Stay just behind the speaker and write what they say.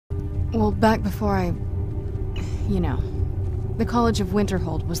Well, back before the College of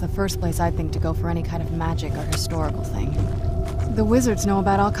Winterhold was the first place I'd think to go for any kind of magic or historical thing. The wizards know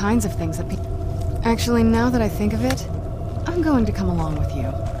about all kinds of things that Actually, now that I think of it, I'm going to come along with you.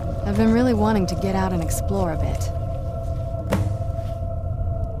 I've been really wanting to get out and explore a bit.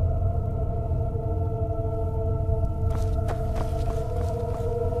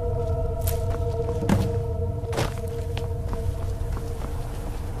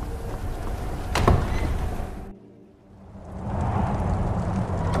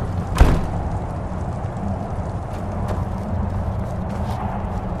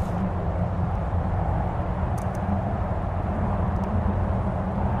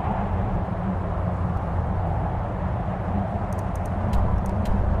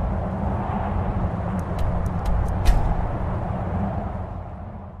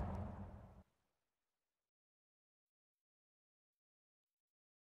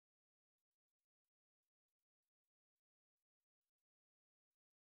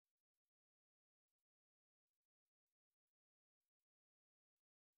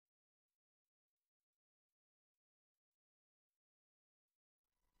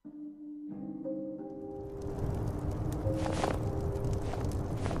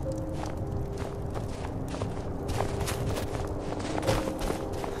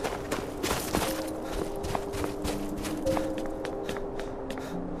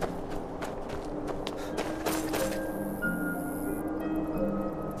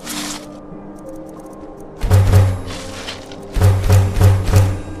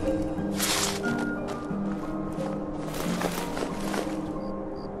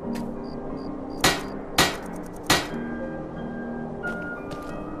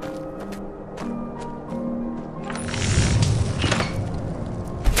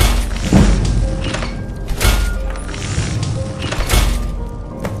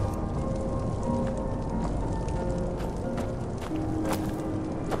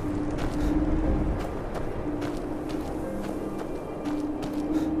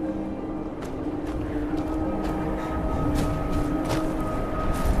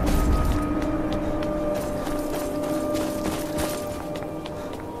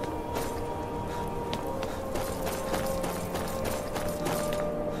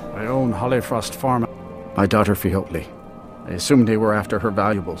 Hollyfrost Farm. My daughter Fiotli. I assumed they were after her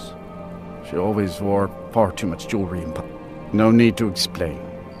valuables. She always wore far too much jewelry and no need to explain.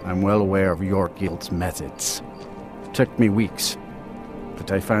 I'm well aware of your guild's methods. It took me weeks,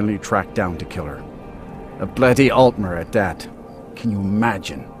 but I finally tracked down to kill her. A bloody Altmer at that. Can you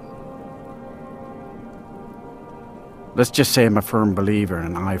imagine? Let's just say I'm a firm believer in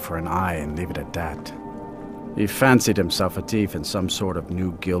an eye for an eye and leave it at that. He fancied himself a thief in some sort of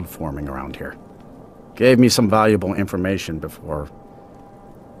new guild forming around here. Gave me some valuable information before...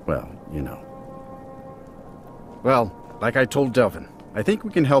 well, you know. Well, like I told Delvin, I think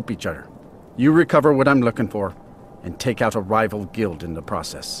we can help each other. You recover what I'm looking for, and take out a rival guild in the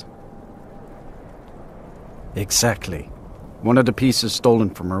process. Exactly. One of the pieces stolen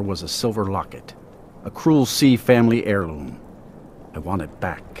from her was a silver locket. A Cruel Sea family heirloom. I want it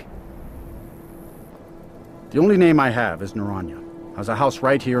back. The only name I have is Naranya. Has a house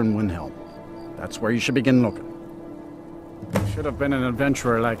right here in Windhelm. That's where you should begin looking. Should have been an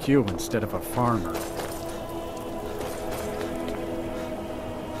adventurer like you instead of a farmer.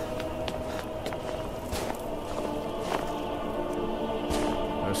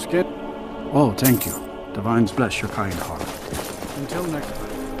 A skit? Oh, thank you. Divines bless your kind heart. Until next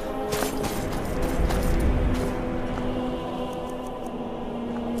time.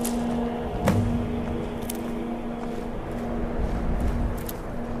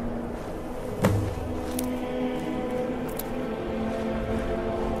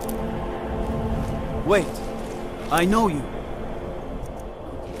 Wait, I know you.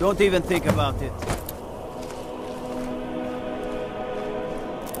 Don't even think about it.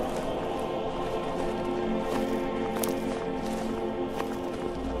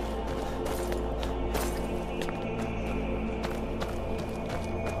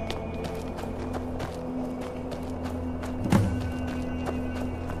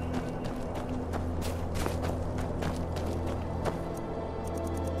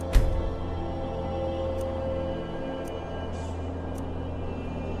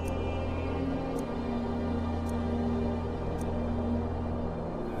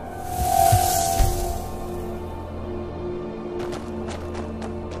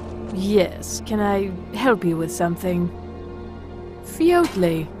 Yes, can I help you with something?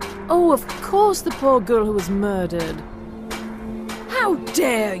 Fiotli. Oh, of course, the poor girl who was murdered. How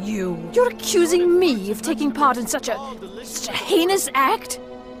dare you! You're accusing me of taking part in such a heinous act?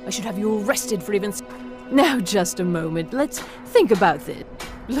 I should have you arrested for even... Now, just a moment. Let's think about this.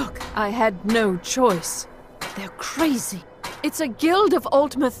 Look, I had no choice. They're crazy. It's a guild of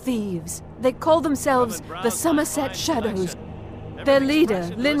Ultima Thieves. They call themselves the Somerset Shadows. Their leader,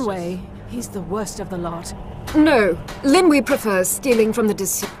 Linway, he's the worst of the lot. No, Linway prefers stealing from the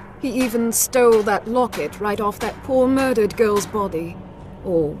deceased. He even stole that locket right off that poor murdered girl's body.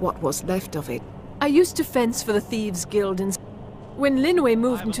 Or what was left of it. I used to fence for the Thieves Guild, and when Linway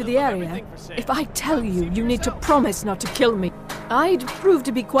moved into the area, if I tell you, you need to promise not to kill me. I'd prove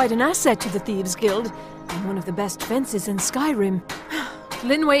to be quite an asset to the Thieves Guild, and one of the best fences in Skyrim.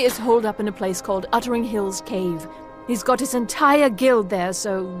 Linway is holed up in a place called Uttering Hills Cave. He's got his entire guild there,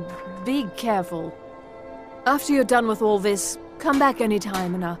 so be careful. After you're done with all this, come back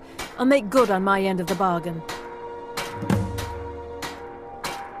anytime and I'll make good on my end of the bargain.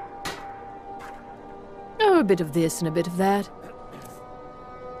 Oh, a bit of this and a bit of that.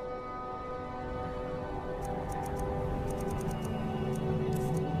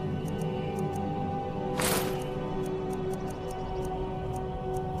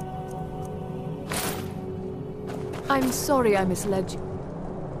 I'm sorry I misled you.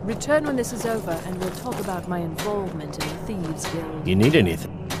 Return when this is over, and we'll talk about my involvement in the Thieves Guild. You need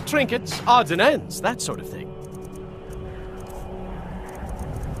anything? Trinkets, odds and ends, that sort of thing.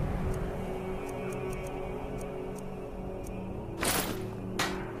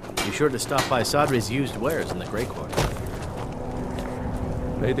 Be sure to stop by Sadri's used wares in the Grey Quarter.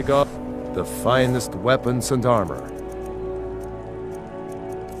 Pray to God, the finest weapons and armor.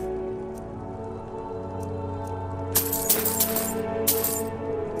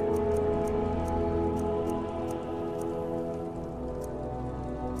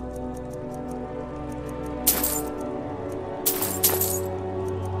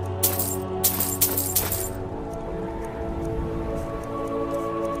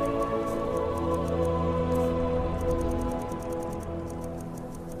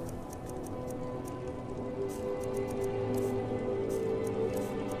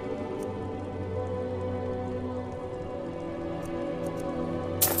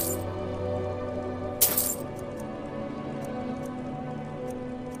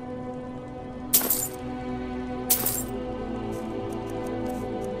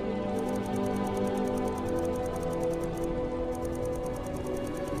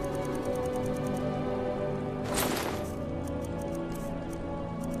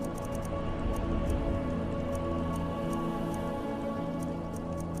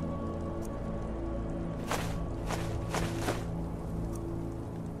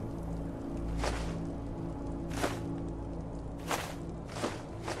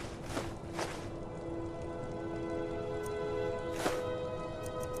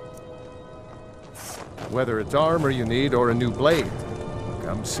 Whether it's armor you need or a new blade,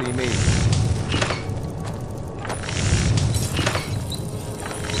 come see me.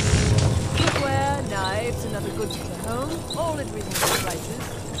 Cookware, knives, and other goods for the home, all at reasonable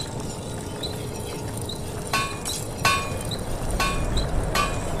prices.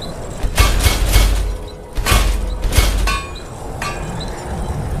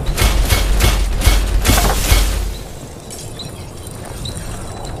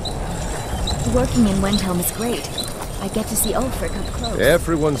 Working in Wendhelm is great. I get to see Ulfric up close.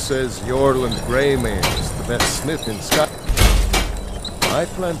 Everyone says Jorland Greymane is the best smith in Scotland. I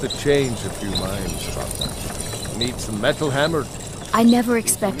plan to change a few minds about that. Need some metal hammered. I never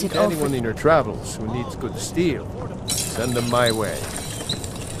expected Anyone Ulfric... in your travels who needs good steel, send them my way.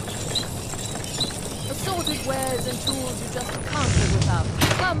 Assorted wares and tools you just can't live without.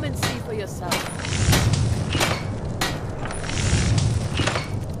 Come and see for yourself.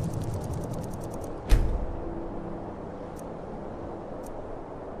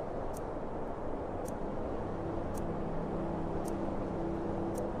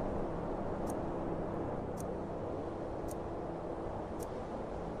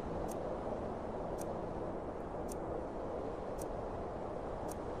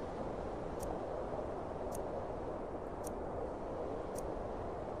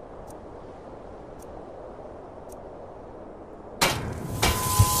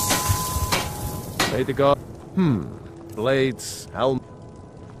 Pray to God. Blades, helm.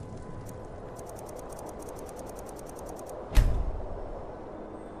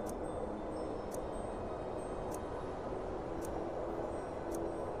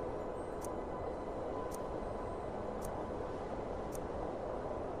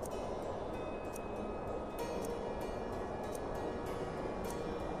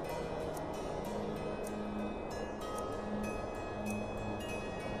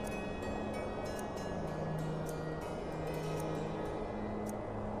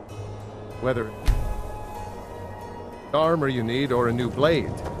 Whether armor you need or a new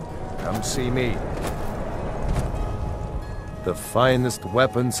blade, come see me. The finest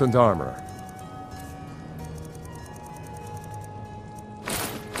weapons and armor.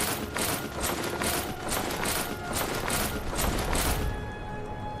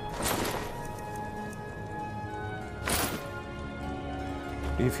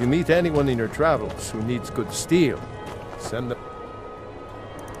 If you meet anyone in your travels who needs good steel, send them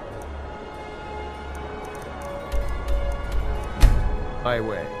my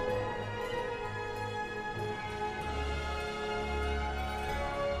way.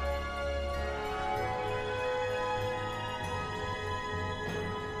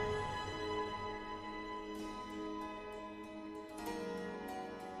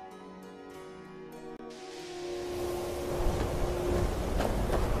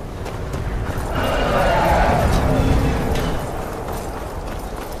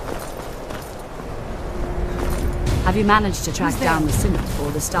 Have you managed to track down the synth or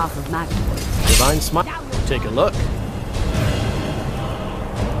the staff of MAINBOARD? Divine Smite. Take a look.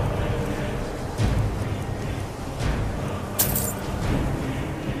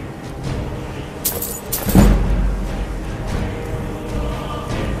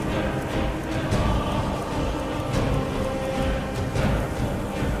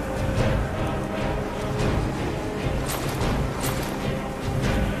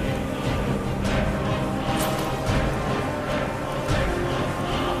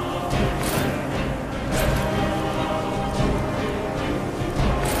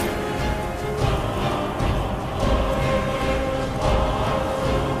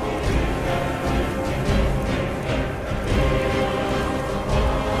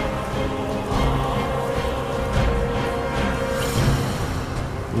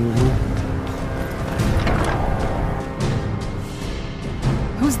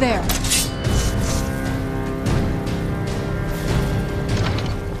 Who's there?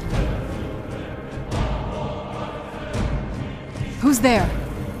 Who's there?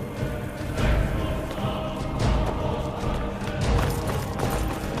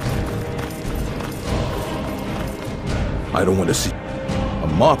 I don't want to see a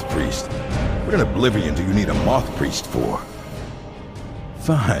moth priest. What in oblivion do you need a moth priest for?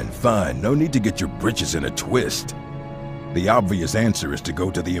 Fine, fine. No need to get your britches in a twist. The obvious answer is to go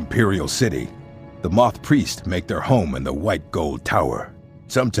to the Imperial City. The moth priests make their home in the White Gold Tower.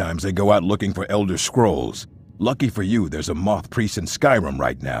 Sometimes they go out looking for Elder Scrolls. Lucky for you, there's a moth priest in Skyrim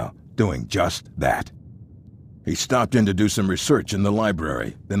right now, doing just that. He stopped in to do some research in the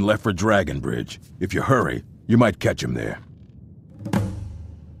library, then left for Dragonbridge. If you hurry, you might catch him there.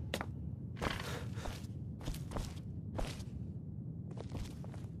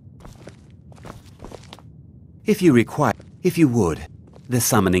 If you would, the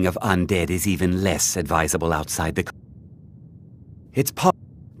summoning of undead is even less advisable outside the... It's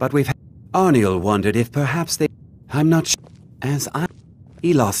but we've had... Arniel wondered if perhaps they... I'm not sure.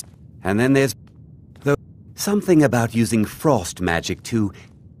 He lost. And then there's... Though, something about using frost magic to...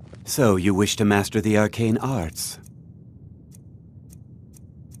 So you wish to master the arcane arts?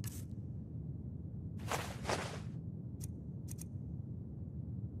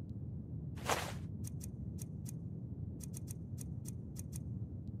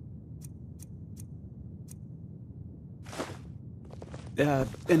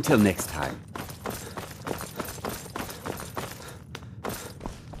 Until next time.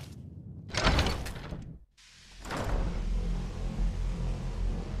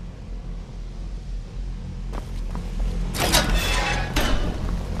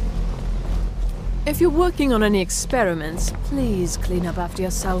 If you're working on any experiments, please clean up after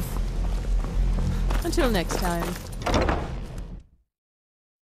yourself. Until next time.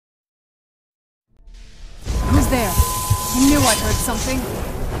 Who's there? I knew I heard something.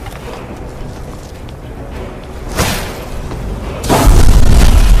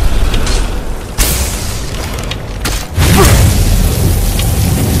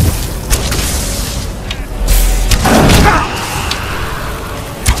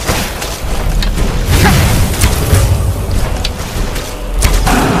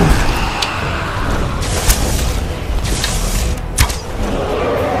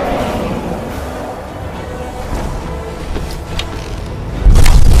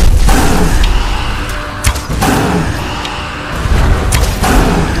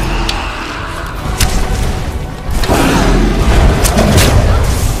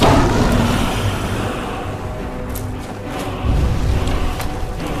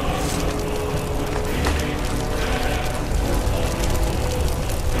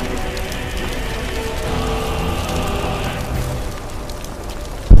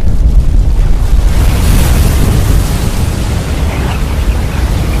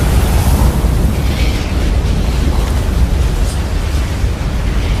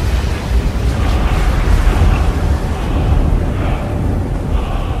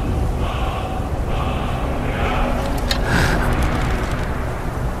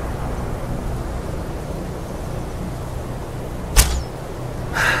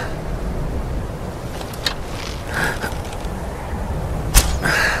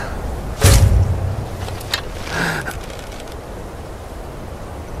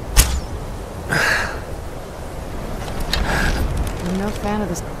 fan of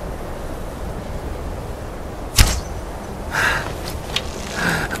this.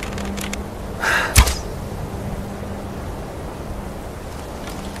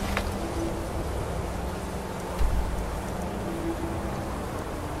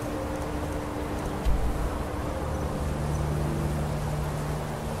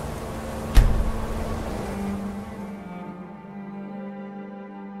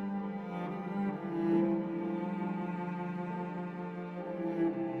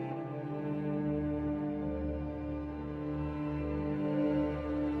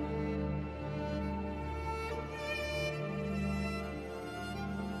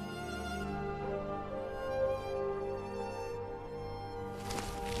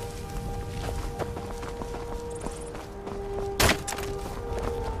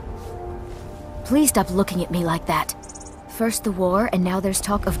 Please stop looking at me like that. First the war, and now there's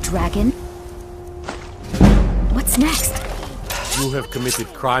talk of dragon. What's next? You have committed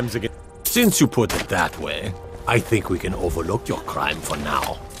crimes against... Since you put it that way, I think we can overlook your crime for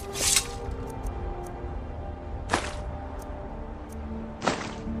now.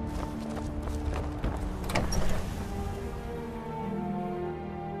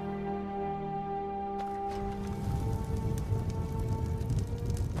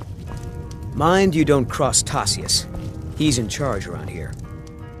 Mind you don't cross Tassius. He's in charge around here.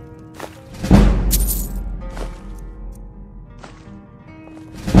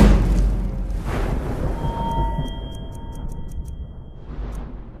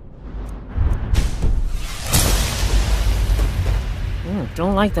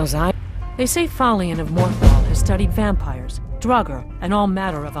 Don't like those eyes. They say Falian of Morthal has studied vampires, Draugr, and all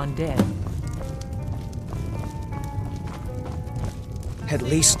manner of undead. At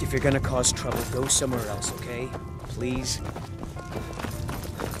least, if you're gonna cause trouble, go somewhere else, okay? Please?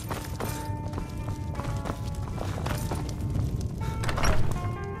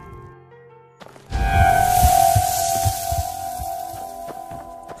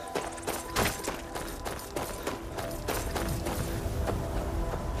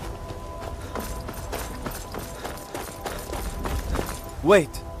 Wait.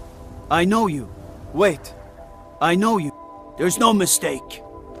 I know you. Wait. I know you. There's no mistake.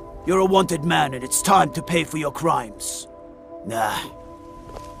 You're a wanted man and it's time to pay for your crimes. Nah.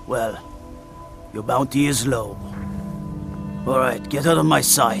 Well, your bounty is low. Alright, get out of my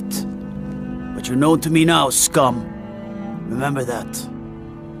sight. But you're known to me now, scum. Remember that.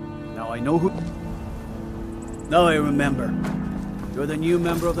 Now I know who... Now I remember. You're the new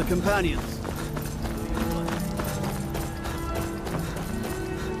member of the Companions.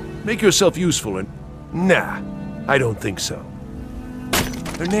 Make yourself useful and... Nah, I don't think so.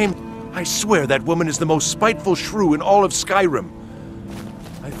 Her name... I swear that woman is the most spiteful shrew in all of Skyrim.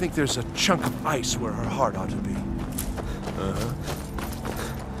 I think there's a chunk of ice where her heart ought to be. Uh-huh.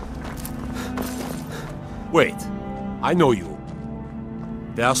 Wait, I know you.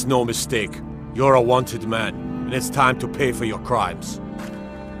 There's no mistake. You're a wanted man, and it's time to pay for your crimes.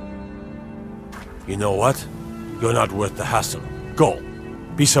 You know what? You're not worth the hassle. Go.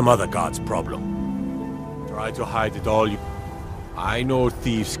 Be some other god's problem. Try to hide it all you... I know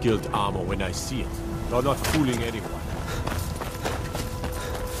thieves' guild armor when I see it. You're not fooling anyone.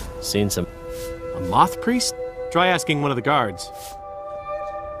 Seen some... A moth priest? Try asking one of the guards.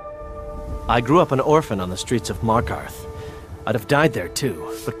 I grew up an orphan on the streets of Markarth. I'd have died there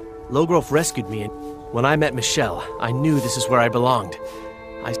too, but Logrove rescued me, and when I met Michelle, I knew this is where I belonged.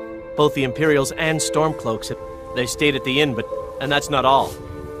 Both the Imperials and Stormcloaks, they stayed at the inn, and that's not all.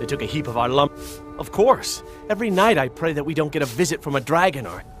 They took a heap of our lump. Of course. Every night I pray that we don't get a visit from a dragon,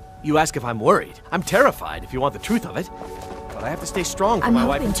 or... You ask if I'm worried. I'm terrified, if you want the truth of it. But I have to stay strong for my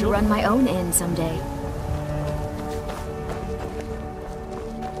wife and I'm hoping to run my own inn someday.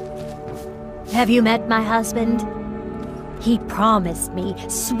 Have you met my husband? He promised me,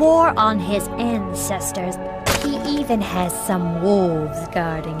 swore on his ancestors. He even has some wolves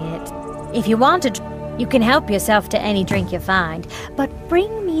guarding it. If you want to... You can help yourself to any drink you find, but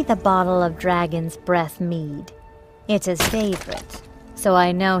bring me the bottle of Dragon's Breath mead. It's his favorite, so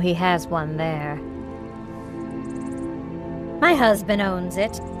I know he has one there. My husband owns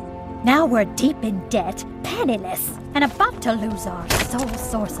it. Now we're deep in debt, penniless, and about to lose our sole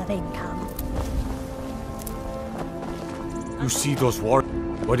source of income. You see those war...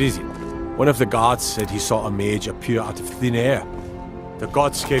 What is it? One of the gods said he saw a mage appear out of thin air. The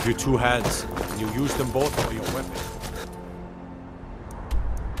gods gave you 2 hands, and you used them both for your weapon.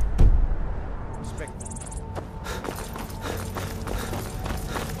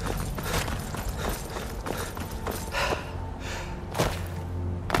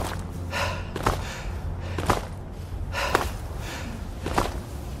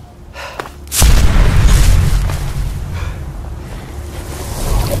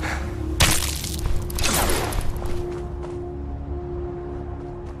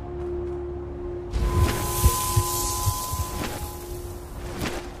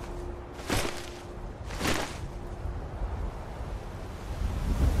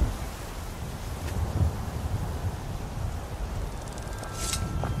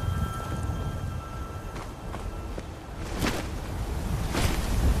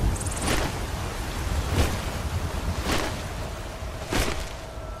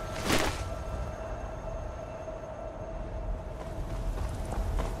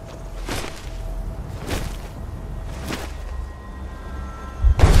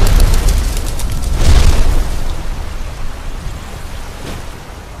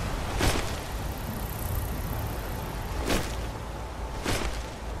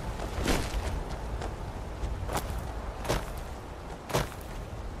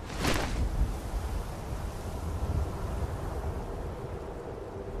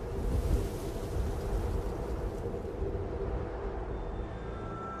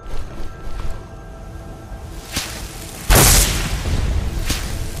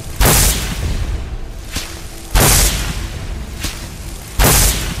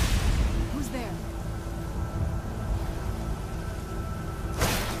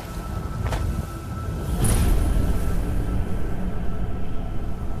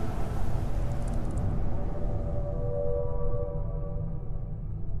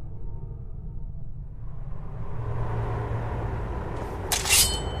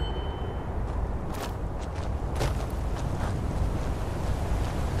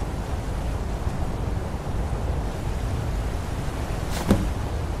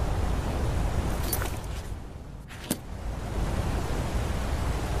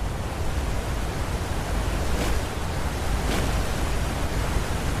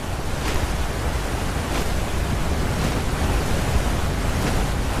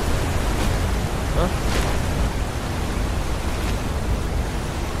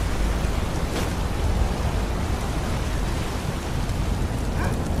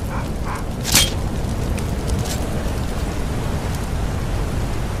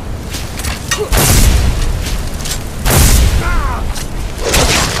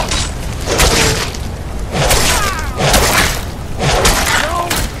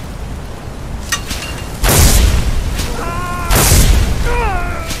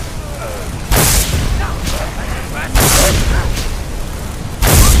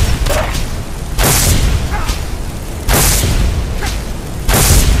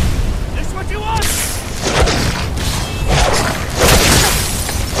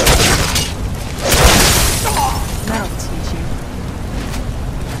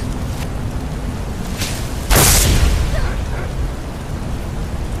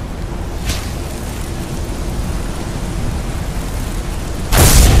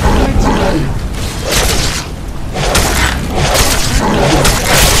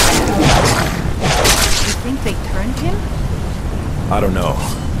 I don't know.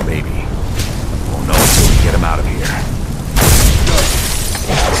 Maybe. Won't know until we get him out of here.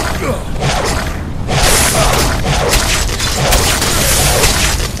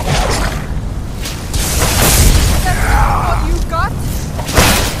 What you got?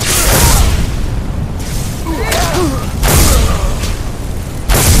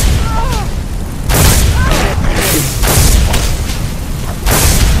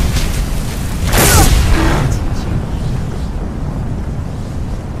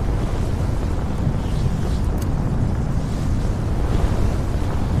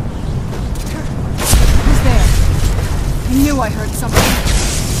 I heard something.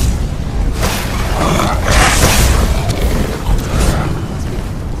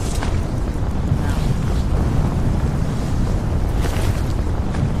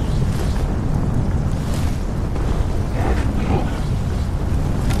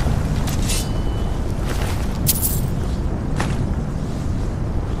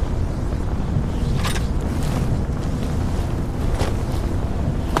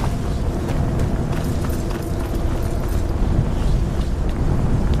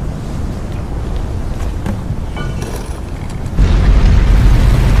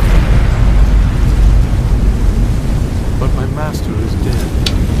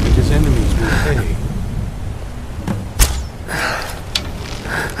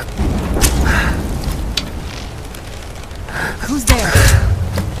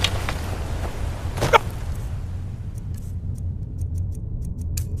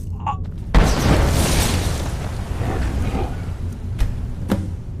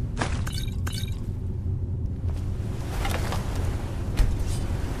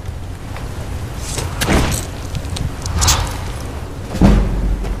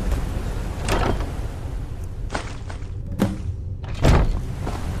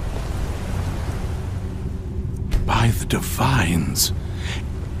 Divines.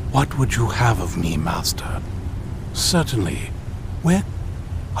 What would you have of me, Master? Certainly. Where?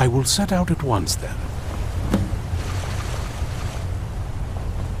 I will set out at once, then.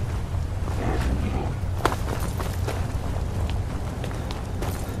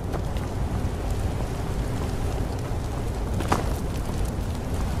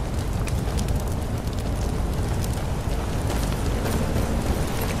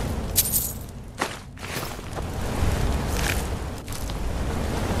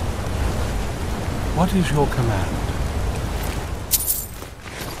 What is your command?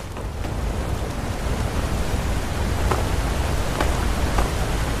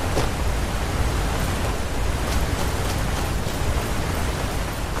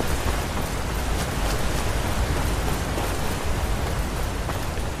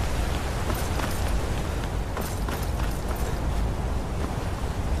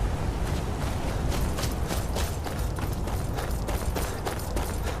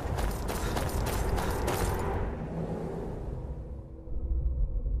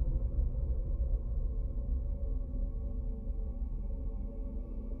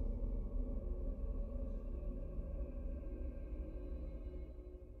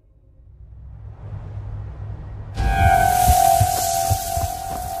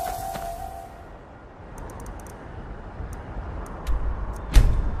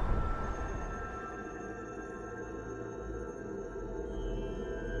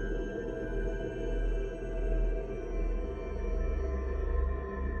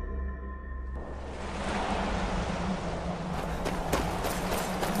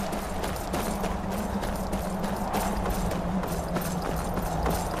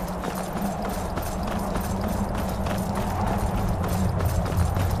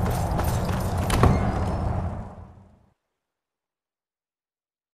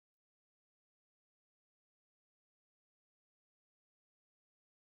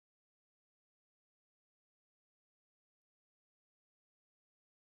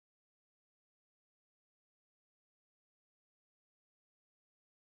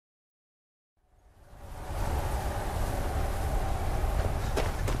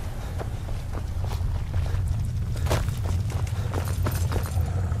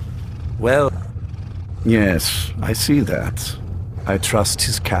 Well, yes, I see that. I trust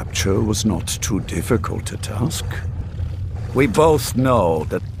his capture was not too difficult a task. We both know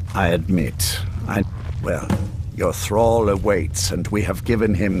that, I admit, well, your thrall awaits, and we have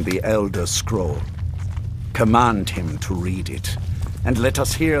given him the Elder Scroll. Command him to read it, and let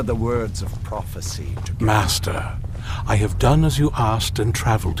us hear the words of prophecy together. Master, I have done as you asked and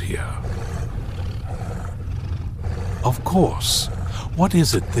traveled here. Of course. What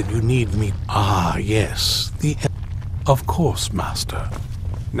is it that you need me? Ah, yes, of course, Master.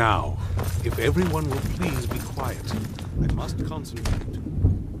 Now, if everyone will please be quiet, I must concentrate.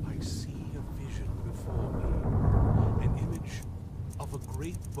 I see a vision before me, an image of a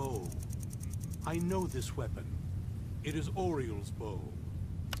great bow. I know this weapon. It is Oriel's bow.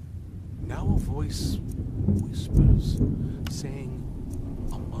 Now a voice whispers, saying,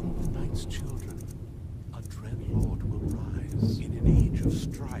 among the night's children, a dread lord will rise in an age of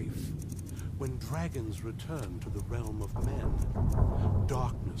strife. When dragons return to the realm of men,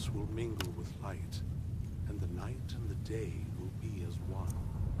 darkness will mingle with light, and the night and the day will be as one.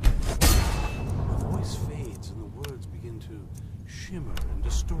 The voice fades and the words begin to shimmer and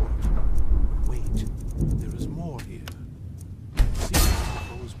distort. But wait, there is more here. The secret of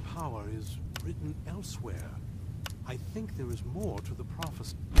the bow's power is written elsewhere. I think there is more to the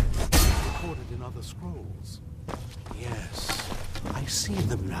prophecy recorded in other scrolls. Yes, I see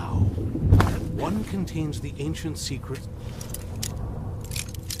them now. One contains the ancient secrets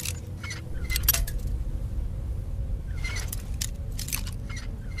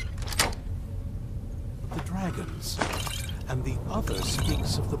of the dragons, and the other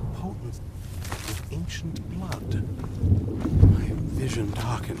speaks of the potency of ancient blood. My vision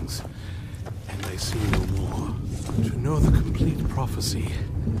darkens, and I see no more. To know the complete prophecy,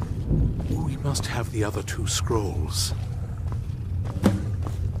 we must have the other two scrolls.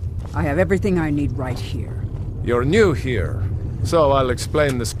 I have everything I need right here. You're new here, so I'll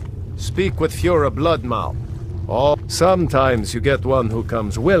explain this. Speak with Fura Bloodmouth. Oh, sometimes you get one who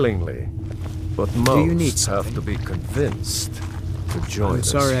comes willingly, but most have to be convinced to join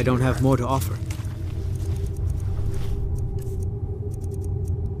us. I'm sorry I don't have more to offer.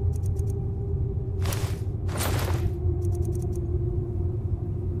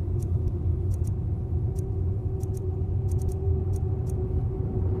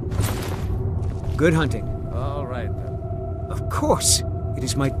 Good hunting. All right, then. Of course. It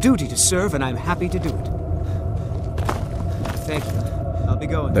is my duty to serve, and I'm happy to do it. Thank you. I'll be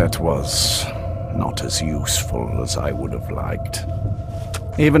going. That was not as useful as I would have liked.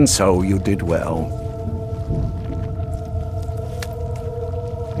 Even so, you did well.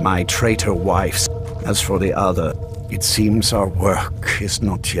 My traitor wife's. As for the other, it seems our work is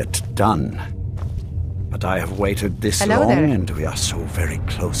not yet done. But I have waited this long, and we are so very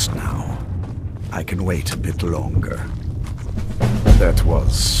close now. I can wait a bit longer. That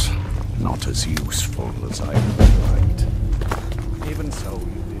was not as useful as I would have liked. Even so,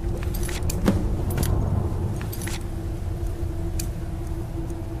 you did well.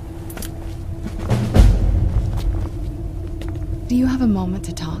 Do you have a moment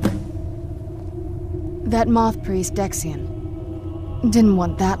to talk? That moth priest, Dexian, didn't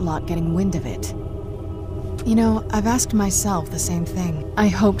want that lot getting wind of it. You know, I've asked myself the same thing. I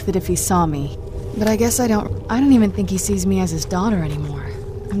hoped that if he saw me, but I guess I don't even think he sees me as his daughter anymore.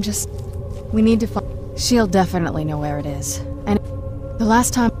 We need to find... She'll definitely know where it is. And the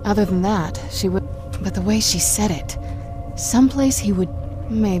last time, other than that, she would... But the way she said it, someplace he would...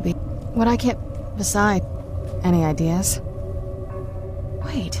 Maybe. What I can't... Besides, any ideas?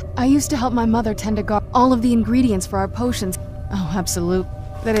 Wait, I used to help my mother tend to guard all of the ingredients for our potions. Oh, absolute.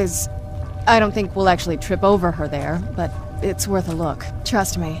 That is... I don't think we'll actually trip over her there, but it's worth a look.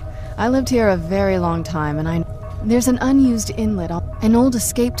 Trust me. I lived here a very long time, and there's an unused inlet. An old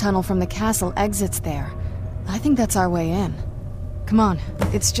escape tunnel from the castle exits there. I think that's our way in. Come on,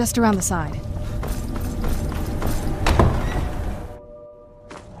 it's just around the side.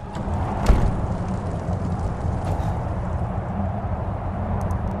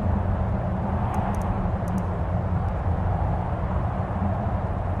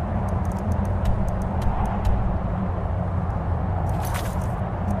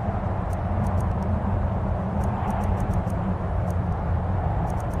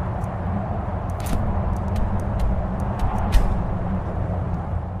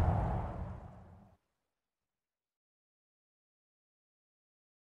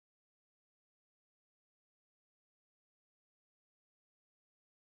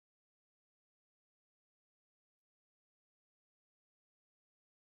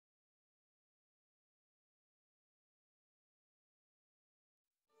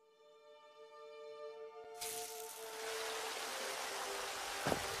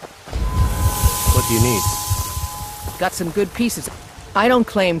 What do you need? Got some good pieces. I don't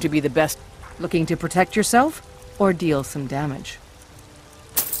claim to be the best. Looking to protect yourself or deal some damage?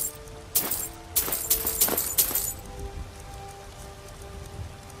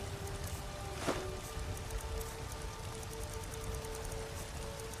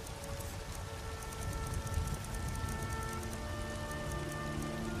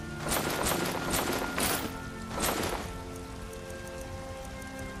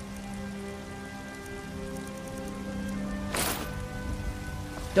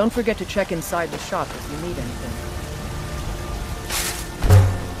 Don't forget to check inside the shop if you need anything.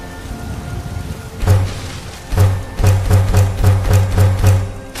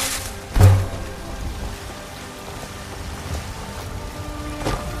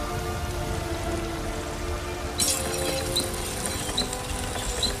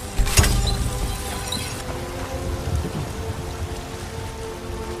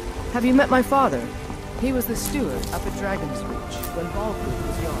 Have you met my father? He was the steward up at Dragon's Reach when Ballproof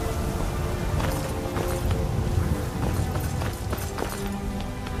was young.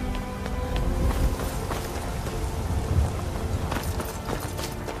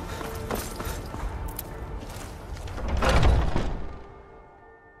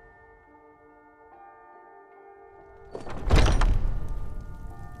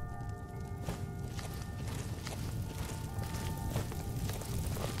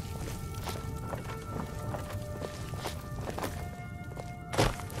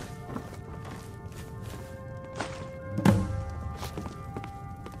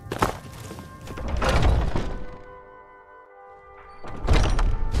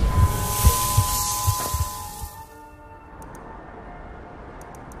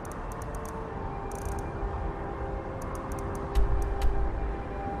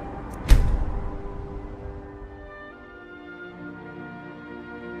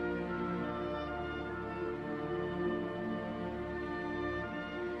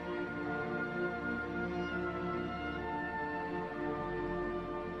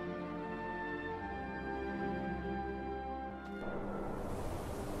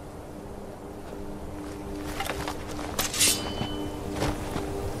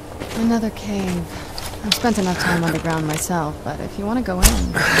 Another cave. I've spent enough time underground myself, but if you want to go in,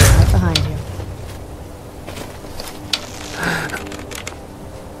 it's right behind you.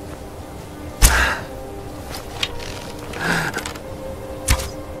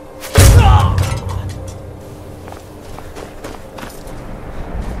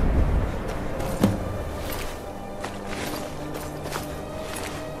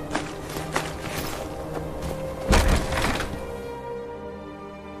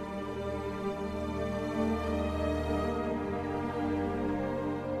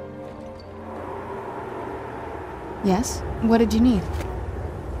 Yes? What did you need?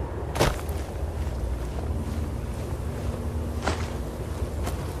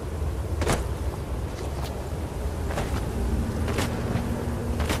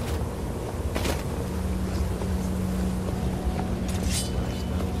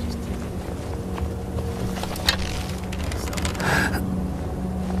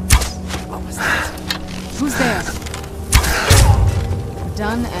 What was that? Who's there?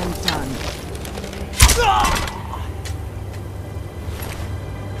 Done and done.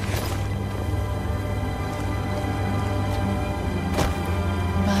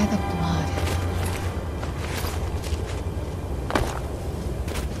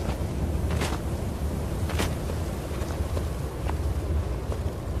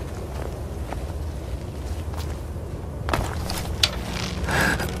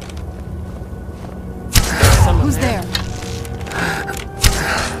 Who's there?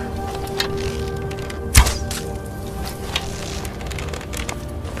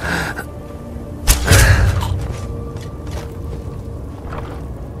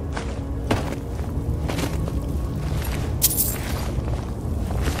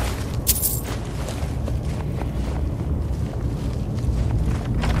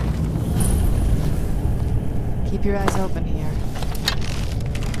 Keep your eyes open here.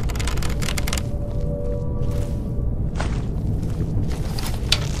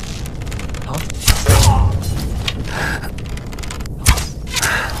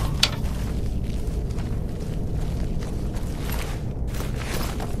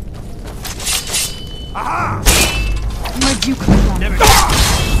 Where'd you come from? Never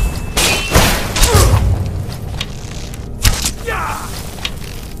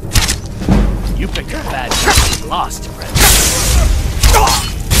You picked a bad shot. Lost, friend.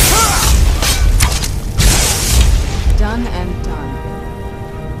 Done and done.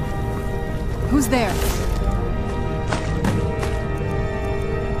 Who's there?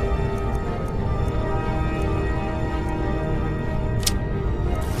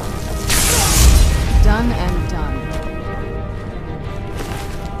 Done and done.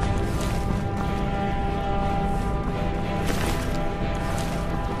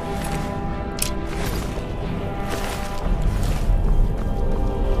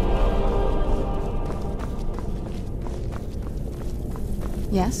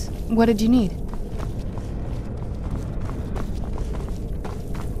 Yes? What did you need?